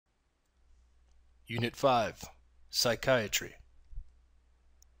Unit 5, Psychiatry.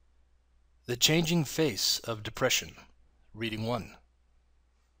 The Changing Face of Depression. Reading 1.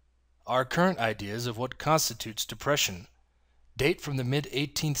 Our current ideas of what constitutes depression date from the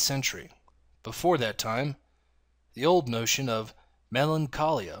mid-18th century. Before that time, the old notion of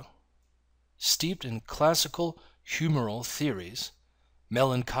melancholia, steeped in classical humoral theories,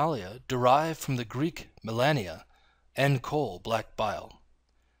 melancholia derived from the Greek melania and chol, black bile,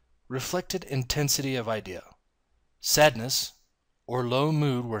 reflected intensity of idea. Sadness or low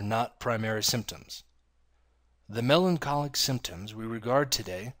mood were not primary symptoms. The melancholic symptoms we regard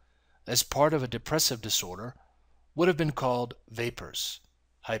today as part of a depressive disorder would have been called vapors,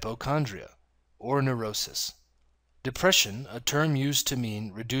 hypochondria, or neurosis. Depression, a term used to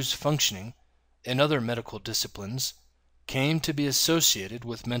mean reduced functioning in other medical disciplines, came to be associated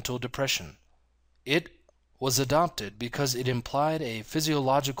with mental depression. It was adopted because it implied a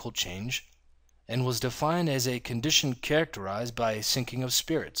physiological change and was defined as a condition characterized by a sinking of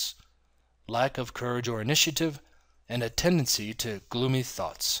spirits, lack of courage or initiative, and a tendency to gloomy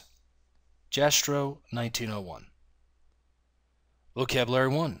thoughts. Jastrow, 1901. Vocabulary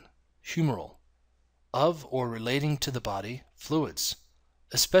 1. Humoral. Of or relating to the body, fluids,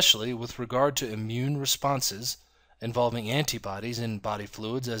 especially with regard to immune responses involving antibodies in body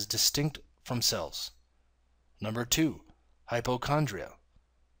fluids as distinct from cells. Number 2. Hypochondria.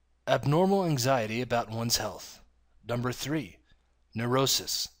 Abnormal anxiety about one's health. Number 3.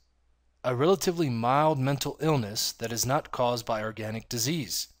 Neurosis. A relatively mild mental illness that is not caused by organic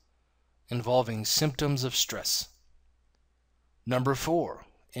disease, involving symptoms of stress. Number 4.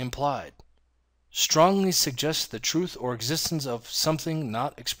 Implied. Strongly suggests the truth or existence of something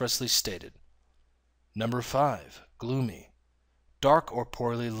not expressly stated. Number 5. Gloomy. Dark or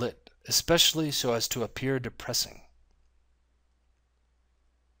poorly lit, especially so as to appear depressing.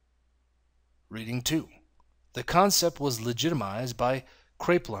 Reading 2. The concept was legitimized by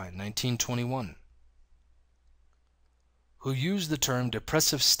Kraepelin, 1921, who used the term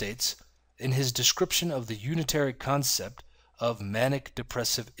depressive states in his description of the unitary concept of manic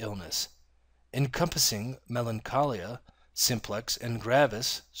depressive illness, encompassing melancholia, simplex, and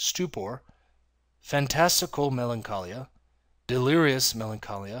gravis, stupor, fantastical melancholia, delirious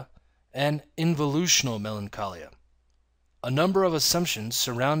melancholia, and involutional melancholia. A number of assumptions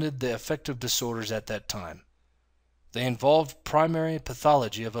surrounded the affective disorders at that time. They involved primary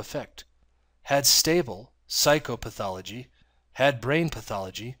pathology of affect, had stable psychopathology, had brain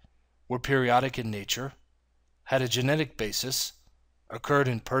pathology, were periodic in nature, had a genetic basis, occurred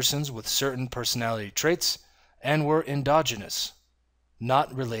in persons with certain personality traits, and were endogenous,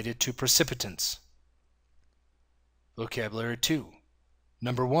 not related to precipitants. Vocabulary 2.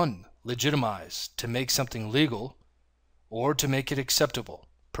 Number 1. Legitimize, to make something legal, or to make it acceptable,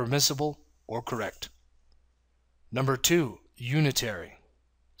 permissible, or correct. Number 2. Unitary,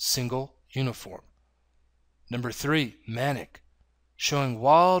 single, uniform. Number 3. Manic, showing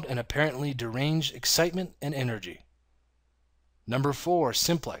wild and apparently deranged excitement and energy. Number 4.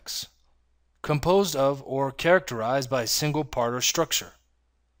 Simplex, composed of or characterized by a single part or structure.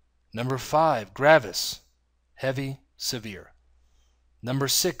 Number 5. Gravis, heavy, severe. Number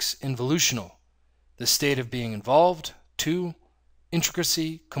 6. Involutional, the state of being involved. 2.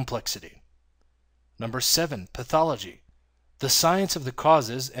 Intricacy, complexity. Number 7. Pathology, the science of the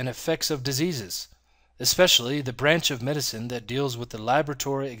causes and effects of diseases, especially the branch of medicine that deals with the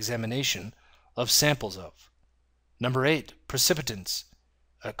laboratory examination of samples of. Number 8. Precipitants,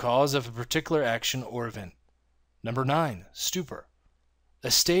 a cause of a particular action or event. Number 9. Stupor, a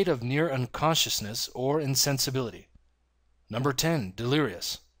state of near unconsciousness or insensibility. Number 10.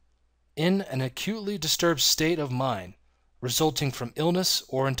 Delirious, in an acutely disturbed state of mind resulting from illness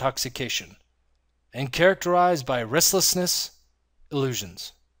or intoxication, and characterized by restlessness,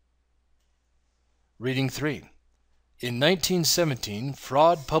 illusions. Reading 3. In 1917,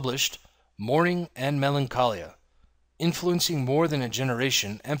 Freud published Mourning and Melancholia, influencing more than a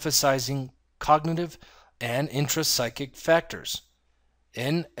generation, emphasizing cognitive and intrapsychic factors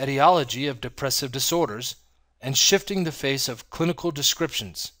in etiology of depressive disorders and shifting the face of clinical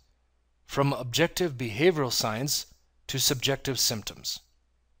descriptions from objective behavioral science to subjective symptoms.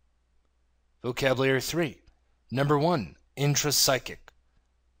 Vocabulary 3. Number 1. Intrapsychic.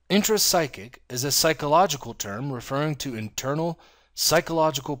 Intrapsychic is a psychological term referring to internal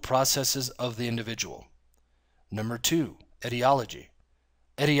psychological processes of the individual. Number 2. Etiology.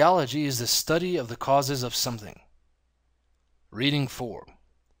 Etiology is the study of the causes of something. Reading 4.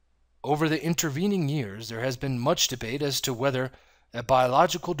 Over the intervening years, there has been much debate as to whether a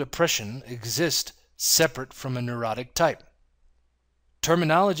biological depression exists separate from a neurotic type.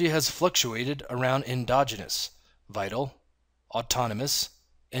 Terminology has fluctuated around endogenous, vital, autonomous,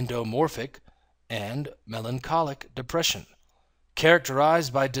 endomorphic, and melancholic depression,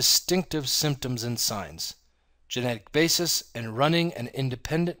 characterized by distinctive symptoms and signs, genetic basis, and running an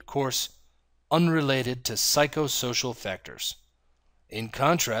independent course unrelated to psychosocial factors. In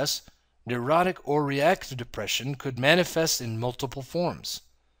contrast, neurotic or reactive depression could manifest in multiple forms,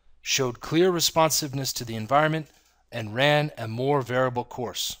 showed clear responsiveness to the environment, and ran a more variable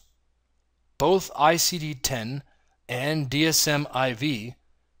course. Both ICD-10 and DSM-IV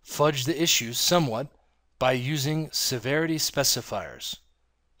fudge the issue somewhat by using severity specifiers,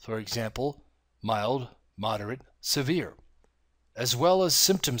 for example, mild, moderate, severe, as well as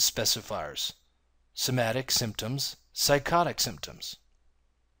symptom specifiers, somatic symptoms, psychotic symptoms.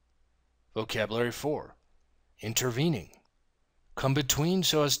 Vocabulary 4. Intervening. Come between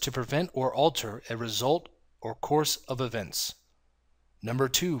so as to prevent or alter a result or course of events. Number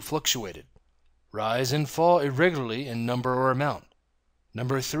 2. Fluctuated. Rise and fall irregularly in number or amount.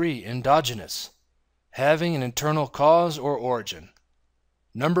 Number 3. Endogenous. Having an internal cause or origin.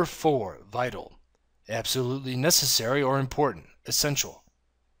 Number 4. Vital. Absolutely necessary or important, essential.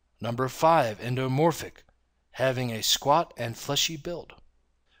 Number 5. Endomorphic. Having a squat and fleshy build.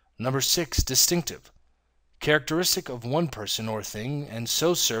 Number 6. Distinctive. Characteristic of one person or thing and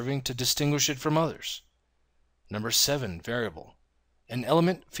so serving to distinguish it from others. Number 7. Variable. An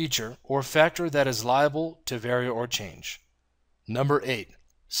element, feature, or factor that is liable to vary or change. Number 8.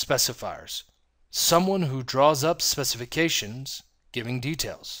 Specifiers. Someone who draws up specifications giving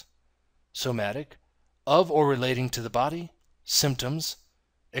details. Somatic. Of or relating to the body. Symptoms.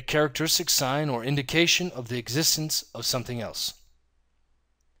 A characteristic sign or indication of the existence of something else.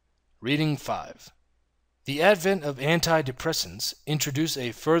 Reading 5. The advent of antidepressants introduced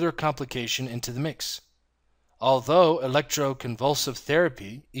a further complication into the mix. Although electroconvulsive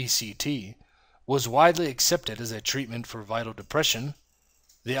therapy, ECT, was widely accepted as a treatment for vital depression,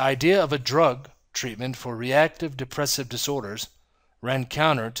 the idea of a drug treatment for reactive depressive disorders ran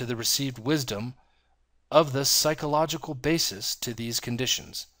counter to the received wisdom of the psychological basis to these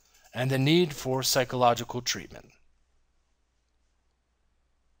conditions and the need for psychological treatment.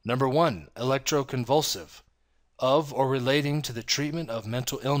 Number 1. Electroconvulsive. Of or relating to the treatment of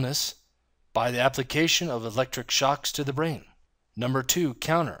mental illness by the application of electric shocks to the brain. Number 2.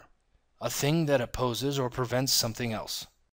 Counter. A thing that opposes or prevents something else.